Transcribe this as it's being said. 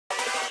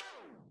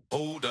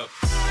Hold up.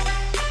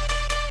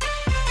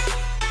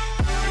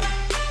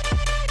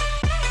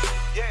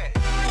 Yeah.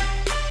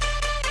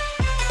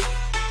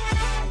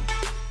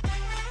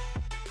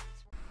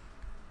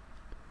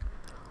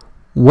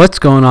 What's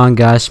going on,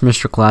 guys?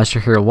 Mr. Clasher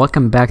here.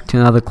 Welcome back to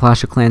another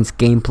Clash of Clans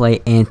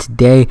gameplay, and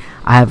today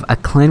I have a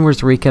Clan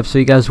Wars recap. So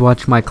you guys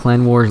watch my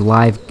Clan Wars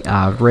live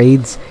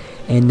raids,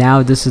 and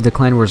now this is the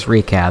Clan Wars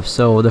recap.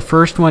 So the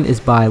first one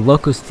is by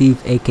Loco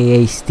Steve,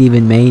 aka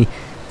Steven Main.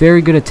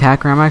 Very good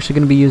attacker. I'm actually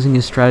going to be using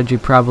his strategy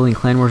probably in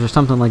Clan Wars or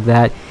something like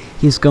that.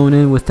 He's going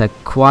in with a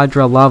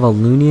Quadra Lava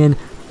Lunian,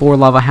 4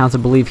 Lava Hounds. I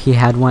believe he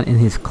had one in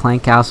his clan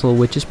castle,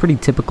 which is pretty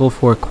typical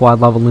for a Quad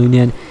Lava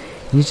Lunian.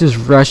 He's just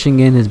rushing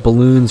in his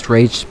balloons,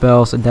 rage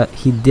spells, and that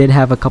he did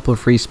have a couple of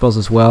free spells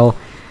as well.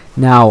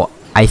 Now,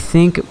 I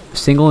think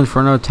single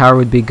Inferno Tower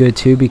would be good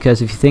too,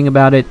 because if you think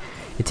about it,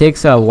 it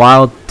takes a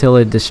while till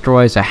it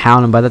destroys a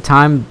hound, and by the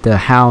time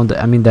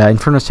the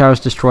Inferno Towers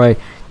destroy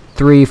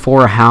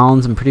 3-4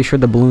 hounds, I'm pretty sure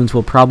the balloons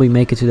will probably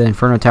make it to the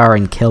Inferno Tower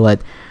and kill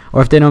it.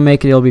 Or if they don't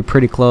make it, it'll be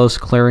pretty close,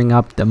 clearing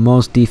up the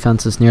most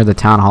defenses near the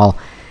Town Hall.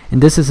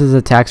 And this is his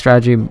attack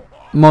strategy.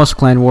 Most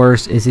Clan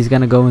Wars is he's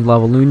going to go in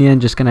Lava Lunian,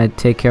 just going to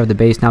take care of the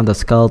base. Now the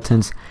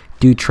skeletons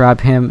do trap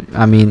him.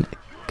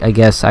 I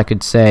guess I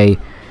could say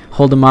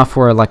hold him off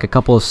for like a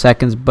couple of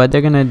seconds, but they're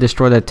going to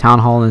destroy the Town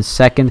Hall in a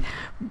second.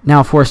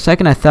 Now for a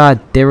second I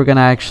thought they were going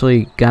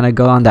to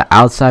go on the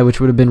outside, which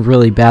would have been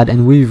really bad,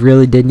 and we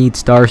really did need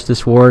stars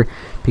this war,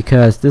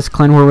 because this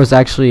Clan War was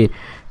actually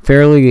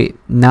fairly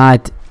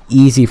not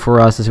easy for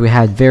us, as we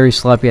had very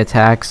sloppy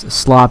attacks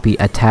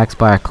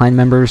by our clan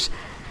members.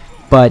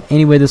 But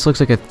anyway, this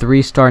looks like a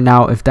 3-star.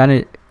 Now, if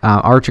that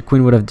Archer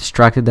Queen would have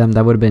distracted them,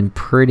 that would have been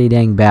pretty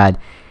dang bad.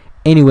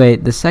 Anyway,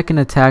 the second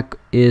attack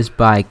is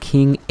by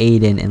King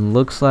Aiden, and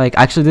looks like,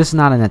 actually this is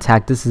not an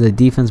attack, this is a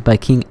defense by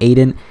King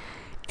Aiden,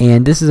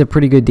 and this is a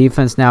pretty good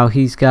defense. Now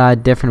he's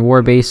got different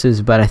war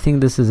bases, but I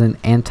think this is an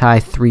anti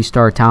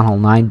 3-star Town Hall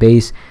 9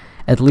 base.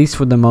 At least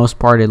for the most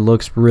part, it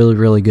looks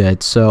really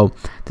good. So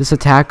this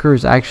attacker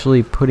is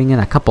actually putting in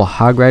a couple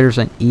Hog Riders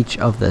on each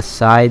of the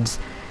sides,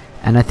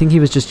 and I think he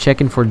was just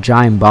checking for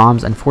giant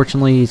bombs.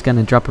 Unfortunately, he's going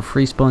to drop a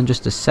free spell in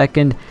just a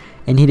second,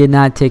 and he did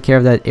not take care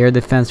of that air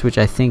defense, which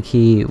I think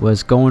he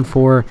was going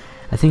for.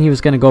 I think he was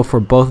going to go for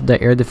both of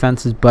the air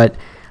defenses, but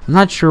I'm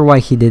not sure why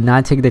he did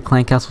not take the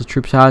clan castle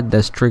troops out.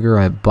 Does trigger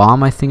a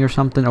bomb, I think, or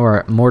something,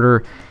 or a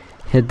mortar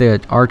hit the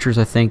archers,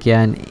 I think.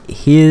 Yeah, and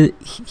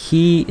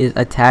he is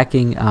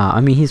attacking.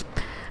 He's,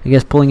 I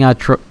guess, pulling out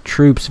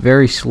troops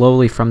very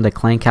slowly from the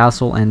clan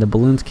castle, and the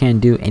balloons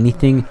can't do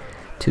anything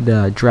to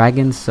the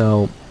dragons.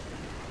 So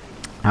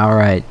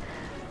alright,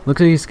 looks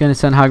like he's going to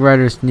send Hog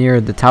Riders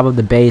near the top of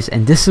the base,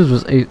 and this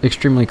was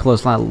extremely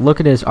close. Now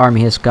look at his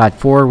army. He's got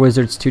 4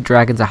 wizards, 2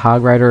 dragons, a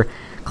Hog Rider,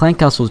 clan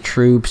castle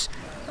troops,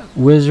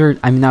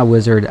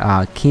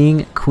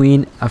 king,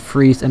 queen, a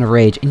freeze, and a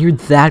rage. And you're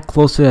that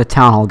close to the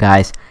Town Hall,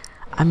 guys.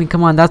 I mean,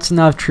 come on, that's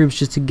enough troops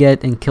just to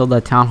get and kill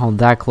that Town Hall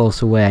that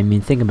close away. I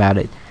mean, think about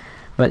it.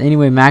 But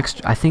anyway,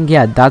 I think,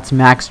 yeah, that's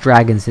max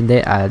dragons, and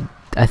they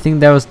I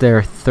think that was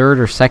their 3rd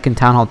or 2nd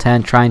Town Hall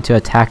 10 trying to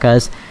attack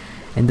us.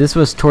 And this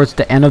was towards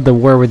the end of the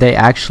war, where they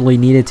actually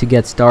needed to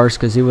get stars,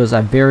 because it was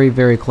a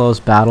very close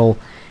battle,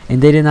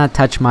 and they did not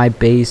touch my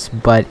base.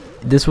 But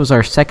this was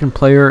our second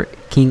player,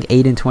 King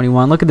Aiden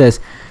 21. Look at this.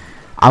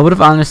 I would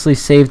have honestly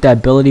saved that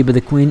ability, but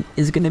the queen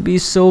is going to be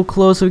so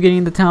close of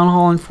getting the Town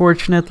Hall.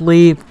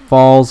 Unfortunately,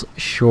 falls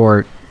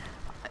short.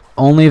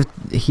 Only if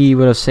he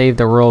would have saved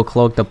the Royal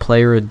Cloak, the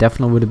player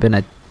definitely would have been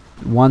a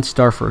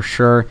 1-star for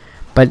sure.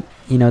 But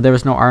you know, there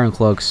was no Iron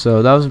Cloak,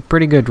 so that was a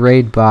pretty good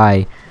raid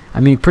by,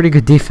 pretty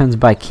good defense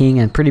by King,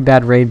 and pretty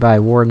bad raid by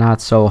War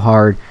Not So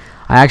Hard.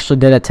 I actually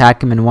did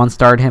attack him and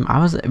 1-starred him. I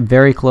was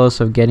very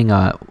close of getting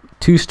a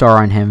 2-star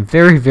on him.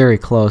 Very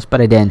close, but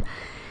I didn't.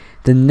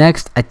 The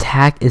next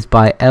attack is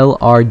by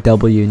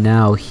LRW.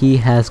 Now he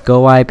has Go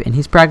Wipe, and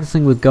he's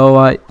practicing with Go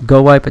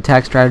Wipe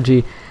attack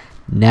strategy.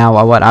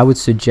 Now what I would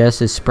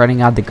suggest is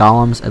spreading out the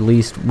golems. At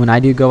least when I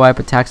do Go Wipe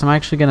attacks, I'm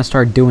actually going to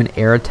start doing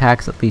air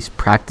attacks, at least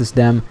practice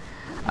them,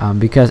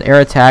 because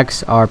air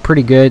attacks are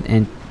pretty good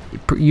and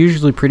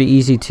usually pretty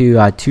easy to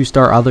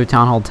 2-star other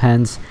Town Hall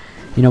 10s.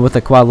 You know, with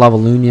the Quad Lava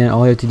Lunian,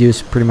 all you have to do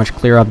is pretty much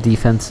clear up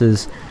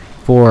defenses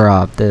for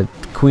the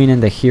queen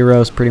and the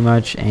heroes pretty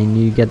much, and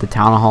you get the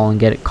Town Hall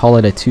and call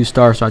it a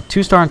 2-star. So a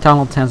 2-star on Town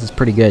Hall 10s is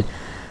pretty good.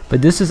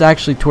 But this is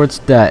actually towards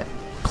the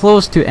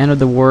close to end of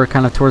the war,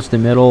 kind of towards the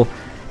middle.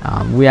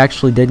 We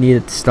actually did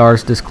need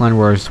stars this Clan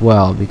War as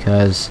well,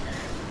 because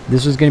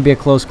this was going to be a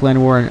close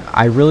Clan War, and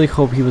I really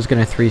hope he was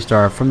going to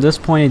 3-star. From this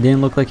point, it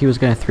didn't look like he was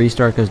going to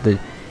 3-star, because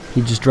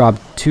he just dropped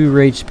 2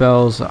 rage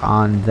spells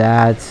on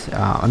that.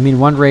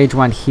 1 rage,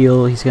 1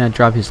 heal. He's going to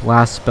drop his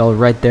last spell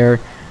right there,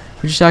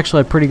 which is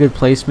actually a pretty good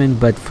placement.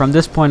 But from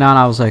this point on,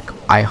 I was like,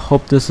 I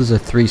hope this is a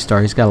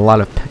 3-star. He's got a lot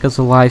of P.E.K.K.A.s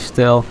alive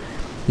still.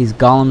 He's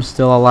Golems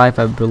still alive,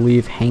 I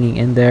believe, hanging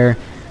in there,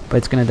 but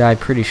it's going to die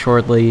pretty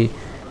shortly.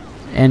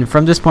 And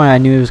from this point, I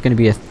knew it was going to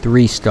be a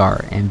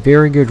 3-star. And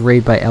very good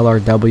raid by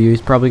LRW.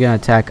 He's probably going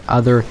to attack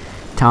other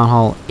Town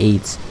Hall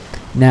 8s.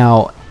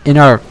 Now, in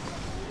our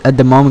at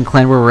the moment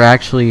clan where we're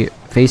actually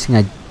facing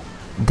a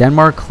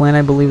Denmark clan,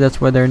 I believe that's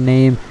what their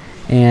name,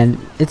 and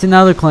it's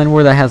another clan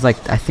war that has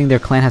like, I think their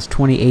clan has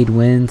 28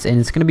 wins, and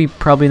it's gonna be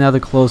probably another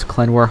close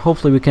clan war.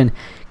 Hopefully we can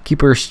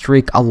keep our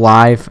streak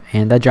alive,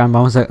 and that giant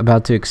bomb is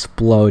about to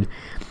explode.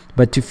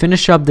 But to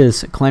finish up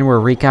this clan war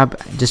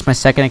recap, just my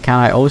second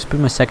account, I always put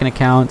my second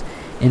account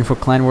in for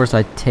clan wars.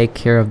 I take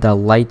care of the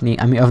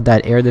of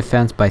that air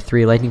defense by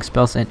 3 lightning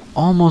spells and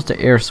almost the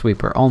air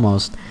sweeper,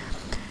 almost.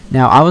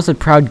 Now I was at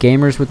Proud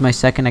Gamers with my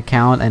second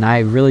account, and I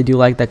really do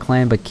like that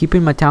clan, but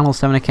keeping my Town Hall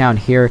 7 account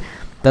here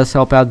does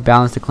help out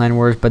balance the clan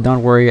wars. But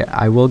don't worry,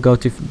 I will go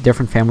to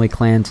different family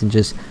clans and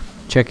just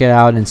check it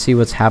out and see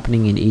what's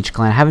happening in each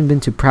clan. I haven't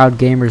been to Proud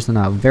Gamers in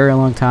a very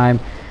long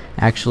time,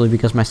 actually,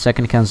 because my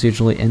second account is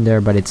usually in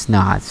there, but it's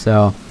not.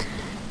 So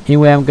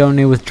anyway, I'm going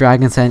in with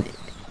dragons, and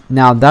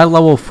now that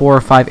level 4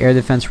 or 5 air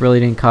defense really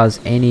didn't cause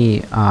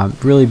any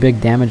really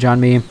big damage on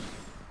me.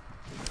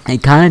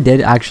 It kind of did,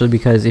 actually,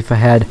 because if I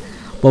had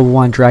level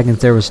 1 dragons,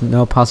 there was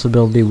no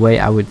possibility way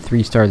I would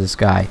 3-star this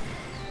guy,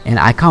 and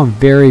I come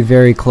very,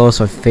 very close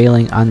of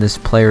failing on this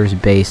player's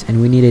base, and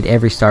we needed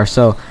every star.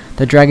 So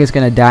the dragon's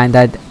gonna die, and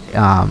that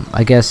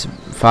I guess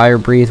fire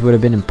breathe would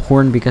have been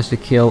important because to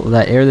kill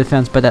that air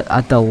defense, but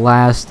at the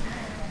last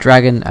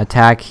dragon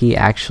attack,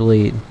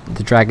 the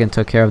dragon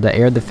took care of the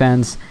air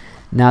defense.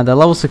 Now the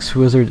level 6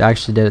 wizard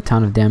actually did a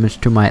ton of damage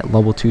to my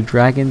level 2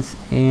 dragons,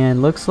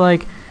 and looks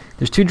like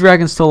there's 2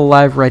 dragons still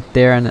alive right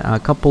there and a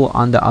couple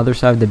on the other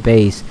side of the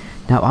base.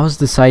 Now I was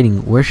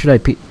deciding where should I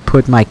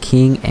put my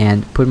king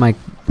and put my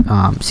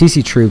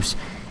CC troops,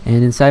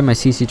 and inside my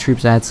CC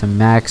troops I had some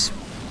max,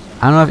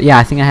 I don't know if, yeah,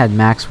 I think I had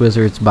max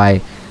wizards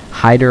by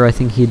Hyder, I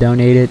think he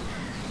donated.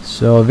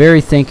 So very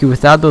thank you.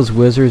 Without those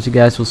wizards, you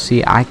guys will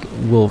see I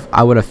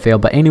would have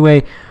failed. But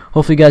anyway,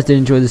 hopefully you guys did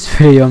enjoy this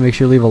video. Make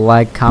sure to leave a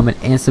like, comment,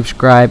 and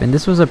subscribe. And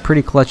this was a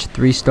pretty clutch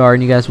 3-star,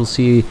 and you guys will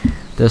see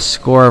the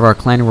score of our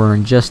clan war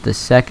in just a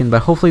second.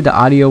 But hopefully the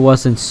audio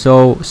wasn't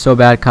so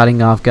bad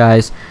cutting off,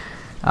 guys.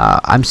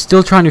 I'm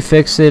still trying to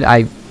fix it.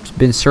 I've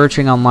been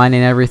searching online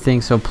and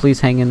everything, so please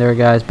hang in there,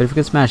 guys. But if we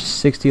could smash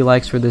 60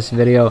 likes for this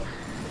video,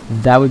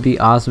 that would be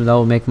awesome. That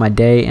will make my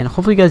day. And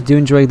hopefully you guys do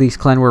enjoy these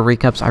clan war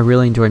recaps. I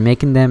really enjoy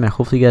making them, and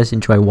hopefully you guys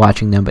enjoy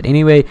watching them. But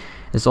anyway,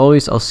 as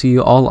always, I'll see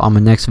you all on my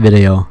next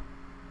video.